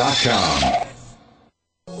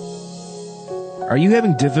 VoiceAmerica.com. Are you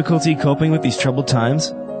having difficulty coping with these troubled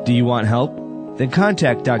times? Do you want help? Then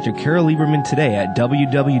contact Dr. Carol Lieberman today at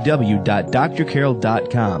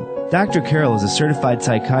www.drcarol.com. Dr. Carol is a certified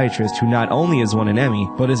psychiatrist who not only has won an Emmy,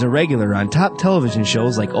 but is a regular on top television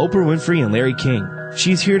shows like Oprah Winfrey and Larry King.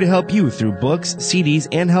 She's here to help you through books, CDs,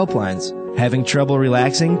 and helplines. Having trouble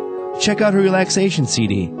relaxing? Check out her relaxation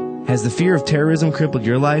CD. Has the fear of terrorism crippled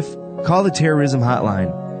your life? Call the terrorism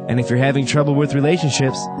hotline. And if you're having trouble with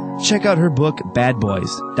relationships, check out her book, Bad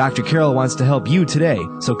Boys. Dr. Carol wants to help you today,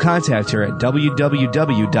 so contact her at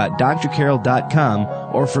www.drcarol.com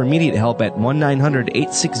or for immediate help at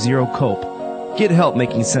 1-900-860-COPE. Get help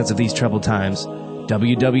making sense of these troubled times.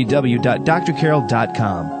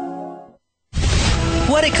 www.drcarol.com.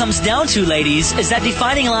 What it comes down to, ladies, is that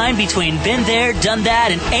defining line between been there, done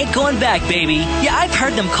that, and ain't going back, baby. Yeah, I've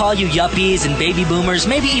heard them call you yuppies and baby boomers,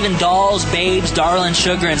 maybe even dolls, babes, darling,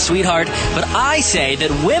 sugar, and sweetheart. But I say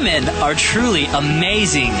that women are truly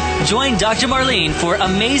amazing. Join Dr. Marlene for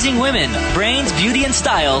Amazing Women, Brains, Beauty, and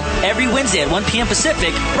Style every Wednesday at 1 p.m.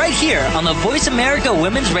 Pacific, right here on the Voice America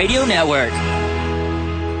Women's Radio Network.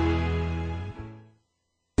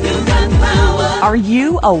 Are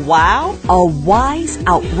you a wow? A wise,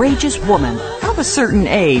 outrageous woman of a certain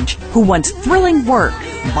age who wants thrilling work,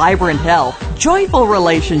 vibrant health, joyful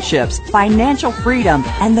relationships, financial freedom,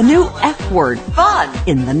 and the new F word, fun,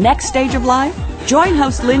 in the next stage of life? Join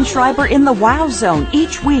host Lynn Schreiber in the Wow Zone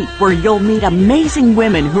each week, where you'll meet amazing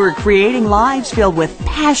women who are creating lives filled with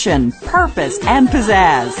passion, purpose, and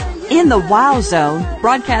pizzazz. In the Wow Zone,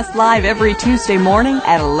 broadcast live every Tuesday morning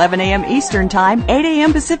at 11 a.m. Eastern Time, 8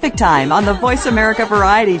 a.m. Pacific Time on the Voice America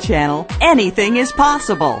Variety Channel. Anything is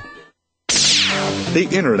possible. The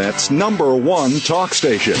Internet's #1 talk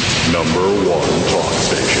station. #1 talk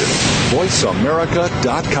station.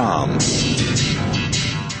 VoiceAmerica.com.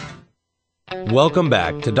 Welcome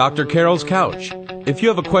back to Dr. Carol's Couch. If you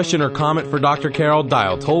have a question or comment for Dr. Carol,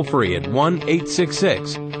 dial toll-free at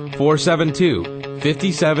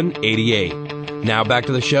 1-866-472-5788. Now back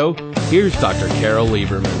to the show. Here's Dr. Carol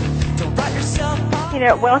Lieberman.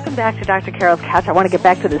 Welcome back to Dr. Carol's Couch. I want to get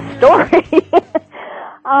back to the story.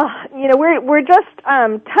 We're just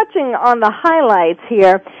touching on the highlights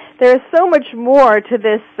here. There's so much more to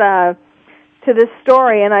this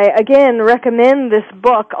story, and I again recommend this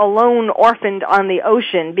book, Alone, Orphaned on the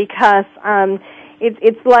Ocean, because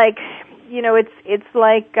it's like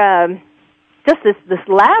just this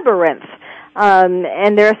labyrinth,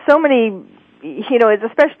 and there are so many, it's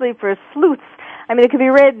especially for sleuths. I mean, it could be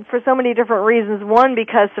read for so many different reasons. One,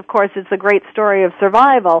 because of course it's a great story of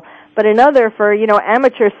survival, but another for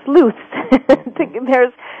amateur sleuths.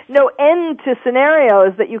 There's no end to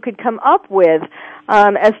scenarios that you could come up with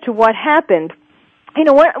as to what happened.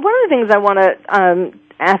 One of the things I want to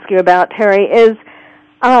ask you about, Terry, is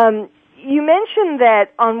you mentioned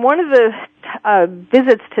that on one of the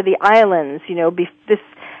visits to the islands, this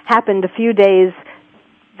happened a few days.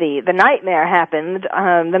 The nightmare happened.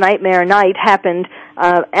 The nightmare night happened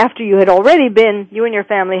after you and your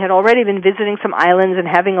family had already been visiting some islands and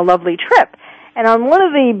having a lovely trip. And on one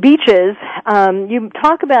of the beaches, you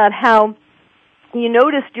talk about how you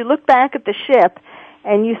looked back at the ship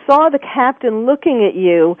and you saw the captain looking at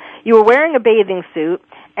you. You were wearing a bathing suit,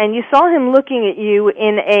 and you saw him looking at you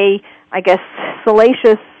in a, I guess,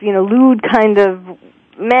 salacious, lewd kind of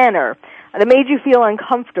manner that made you feel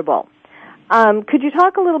uncomfortable. Could you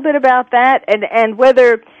talk a little bit about that, and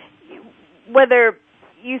whether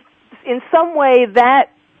you, in some way,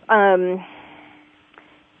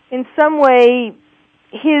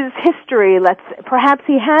 his history, perhaps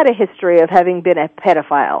he had a history of having been a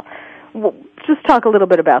pedophile. Just talk a little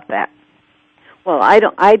bit about that. Well, I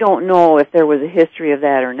don't know if there was a history of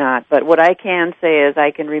that or not, but what I can say is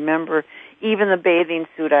I can remember even the bathing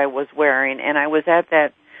suit I was wearing, and I was at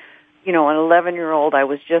that, an 11-year-old, I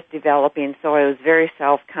was just developing, so I was very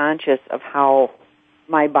self-conscious of how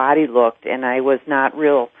my body looked, and I was not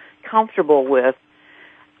real comfortable with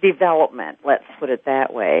development, let's put it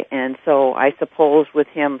that way. And so I suppose with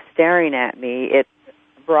him staring at me, it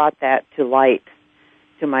brought that to light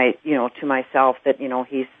to myself that,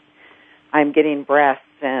 I'm getting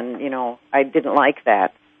breasts, and, I didn't like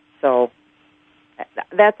that. So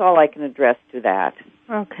that's all I can address to that.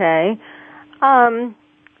 Okay.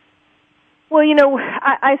 Well,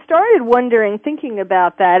 I started wondering, thinking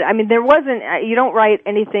about that. I mean, you don't write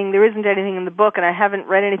anything, there isn't anything in the book, and I haven't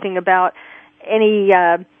read anything about any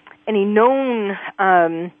known,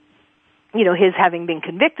 his having been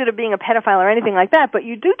convicted of being a pedophile or anything like that, but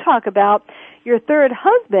you do talk about your third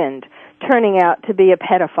husband turning out to be a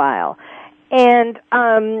pedophile. And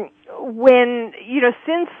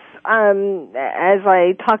since as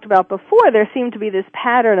I talked about before, there seemed to be this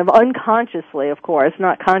pattern of unconsciously, of course,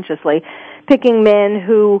 not consciously, picking men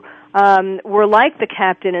who were like the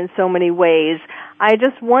captain in so many ways. I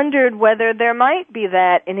just wondered whether there might be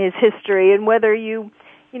that in his history, and whether you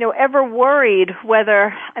ever worried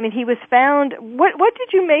whether, he was found, what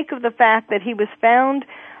did you make of the fact that he was found,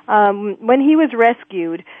 when he was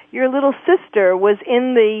rescued, your little sister was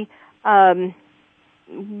in the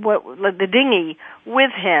dinghy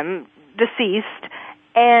with him, deceased,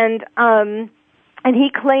 and he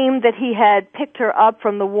claimed that he had picked her up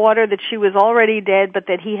from the water, that she was already dead, but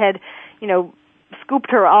that he had,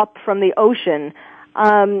 scooped her up from the ocean,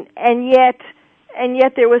 and yet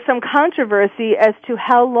there was some controversy as to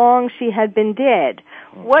how long she had been dead.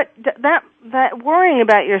 That worrying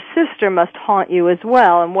about your sister must haunt you as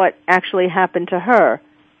well, and what actually happened to her.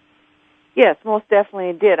 Yes, most definitely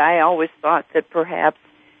it did. I always thought that perhaps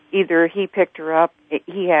either he picked her up,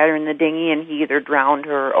 he had her in the dinghy, and he either drowned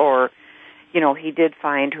her, or, he did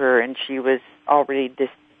find her and she was already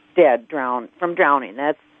dead, from drowning.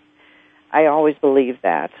 I always believed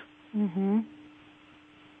that. Mm-hmm.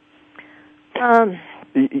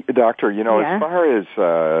 Doctor, yeah. As far as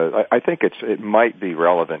I think it might be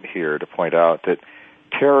relevant here to point out that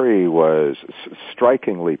Tere was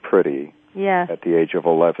strikingly pretty. Yeah. At the age of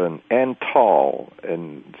 11, and tall,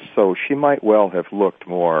 and so she might well have looked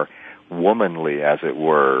more womanly, as it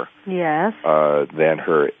were. Yes. Than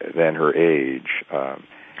her age. And come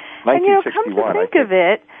 1961. to think of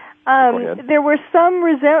it, there was some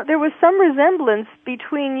resemblance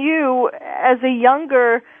between you as a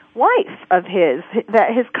younger wife of his,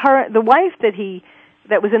 the wife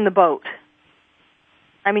that was in the boat.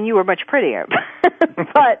 I mean, you were much prettier,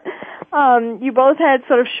 but you both had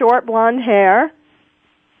sort of short blonde hair.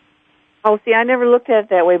 Oh, see, I never looked at it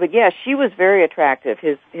that way, but yes, she was very attractive.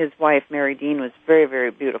 His wife, Mary Dean, was very,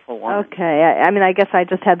 very beautiful woman. Okay, I guess I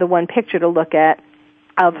just had the one picture to look at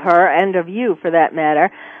of her, and of you, for that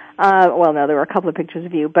matter. Well, no, there were a couple of pictures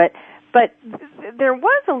of you, but there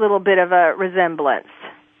was a little bit of a resemblance.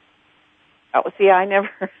 Oh, see, I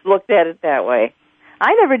never looked at it that way.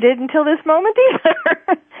 I never did until this moment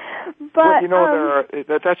either. But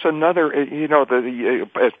that's another.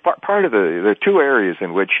 As part of the two areas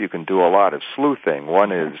in which you can do a lot of sleuthing.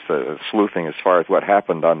 One is sleuthing as far as what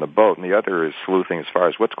happened on the boat, and the other is sleuthing as far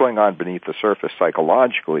as what's going on beneath the surface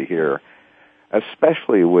psychologically here,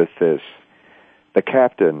 especially with this. The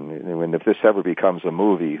captain, when if this ever becomes a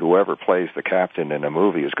movie, whoever plays the captain in a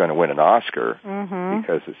movie is going to win an Oscar,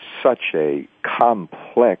 because it's such a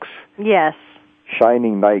complex. Yes.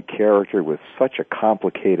 Shining knight character with such a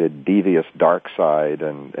complicated, devious dark side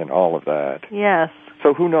and all of that. Yes.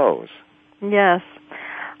 So who knows? Yes.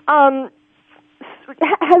 Has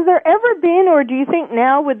there ever been, or do you think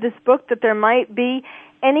now with this book that there might be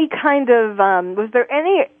any kind of, was there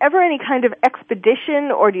ever any kind of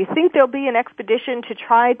expedition, or do you think there'll be an expedition to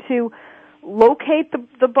try to locate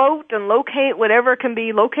the boat and locate whatever can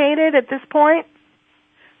be located at this point?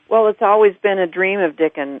 Well, it's always been a dream of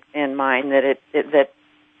Dick and mine that that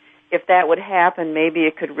if that would happen, maybe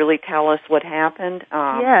it could really tell us what happened.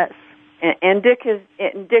 Yes. And Dick,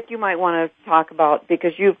 you might want to talk about,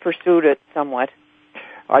 because you've pursued it somewhat.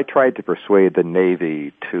 I tried to persuade the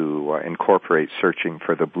Navy to incorporate searching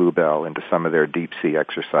for the bluebell into some of their deep sea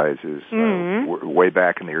exercises way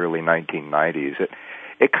back in the early 1990s.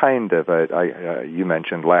 It kind of, you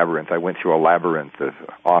mentioned labyrinth. I went through a labyrinth of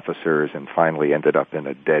officers and finally ended up in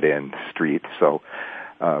a dead-end street. So,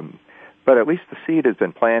 but at least the seed has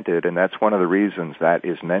been planted, and that's one of the reasons that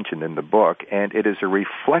is mentioned in the book. And it is a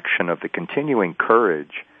reflection of the continuing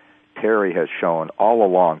courage Tere has shown all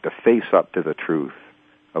along to face up to the truth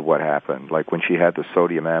of what happened. Like when she had the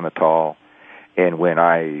sodium amytal, and when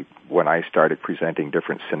I started presenting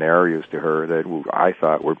different scenarios to her that I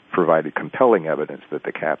thought were provided compelling evidence that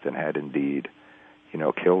the captain had indeed,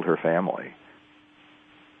 killed her family.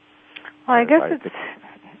 Well, I guess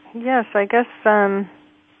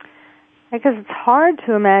it's hard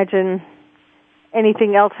to imagine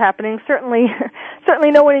anything else happening. Certainly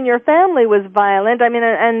no one in your family was violent. I mean,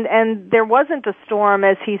 and there wasn't a storm,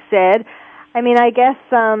 as he said. I mean, I guess,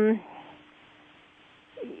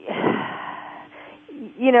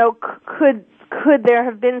 could there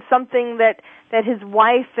have been something that his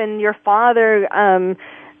wife and your father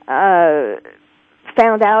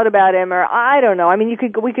found out about him, or I don't know. I mean,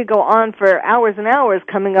 we could go on for hours and hours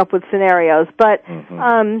coming up with scenarios, but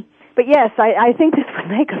yes, I think this would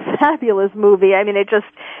make a fabulous movie. I mean, it just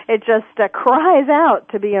cries out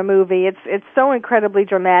to be a movie. It's so incredibly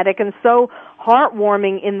dramatic and so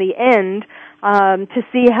heartwarming in the end to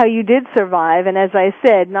see how you did survive. And as I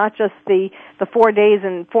said, not just the 4 days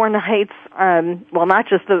and 4 nights. Not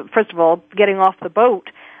just first of all getting off the boat.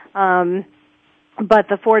 But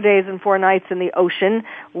the 4 days and 4 nights in the ocean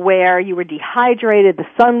where you were dehydrated, the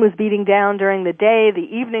sun was beating down during the day, the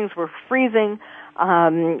evenings were freezing,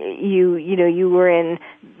 you were in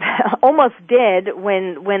almost dead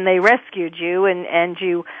when they rescued you, and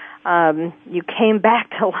you came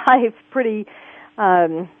back to life pretty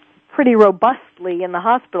robustly in the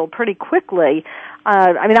hospital pretty quickly.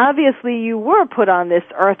 I mean, obviously you were put on this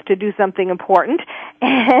earth to do something important,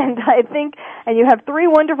 and you have 3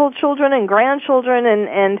 wonderful children and grandchildren,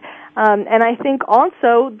 and I think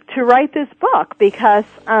also to write this book because,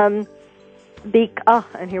 and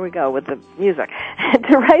here we go with the music,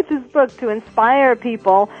 to write this book to inspire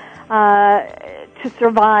people, to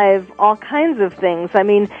survive all kinds of things. I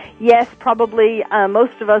mean, yes, probably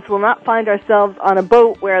most of us will not find ourselves on a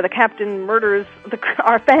boat where the captain murders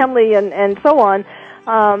our family and so on,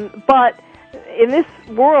 but in this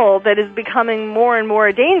world that is becoming more and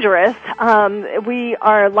more dangerous, we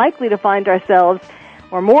are likely to find ourselves,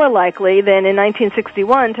 or more likely than in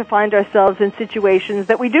 1961, to find ourselves in situations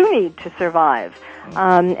that we do need to survive.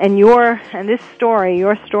 And your story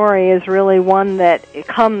is really one that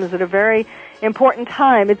comes at a very important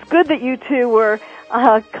time. It's good that you two were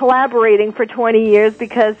collaborating for 20 years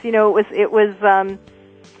because it was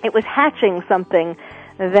hatching something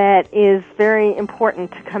that is very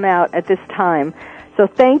important to come out at this time. So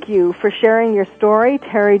thank you for sharing your story,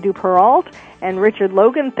 Tere Duperrault, and Richard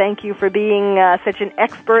Logan. Thank you for being such an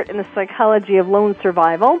expert in the psychology of lone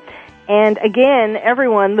survival. And again,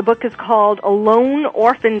 everyone, the book is called Alone,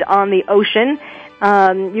 Orphaned on the Ocean.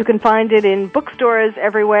 You can find it in bookstores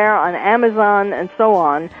everywhere, on Amazon, and so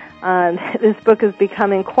on. This book is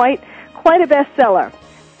becoming quite a bestseller.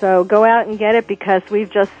 So go out and get it because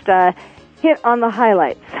we've just hit on the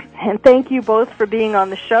highlights. And thank you both for being on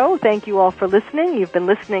the show. Thank you all for listening. You've been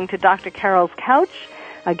listening to Dr. Carol's Couch.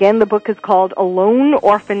 Again, the book is called Alone,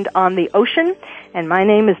 Orphaned on the Ocean. And my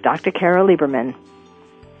name is Dr. Carol Lieberman.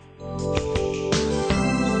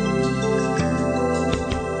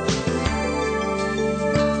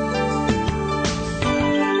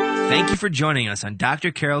 Thank you for joining us on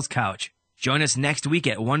Dr. Carol's Couch. Join us next week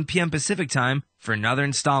at 1 p.m. Pacific Time for another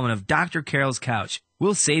installment of Dr. Carol's Couch.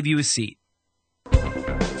 We'll save you a seat.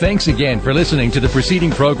 Thanks again for listening to the preceding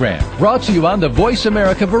program, brought to you on the Voice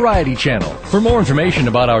America Variety Channel. For more information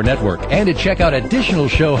about our network and to check out additional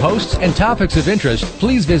show hosts and topics of interest,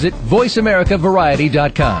 please visit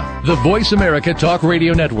VoiceAmericaVariety.com. The Voice America Talk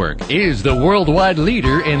Radio Network is the worldwide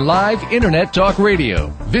leader in live Internet talk radio.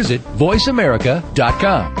 Visit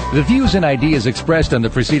VoiceAmerica.com. The views and ideas expressed on the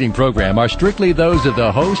preceding program are strictly those of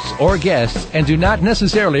the hosts or guests and do not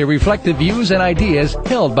necessarily reflect the views and ideas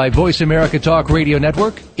held by Voice America Talk Radio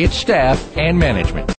Network, its staff, and management.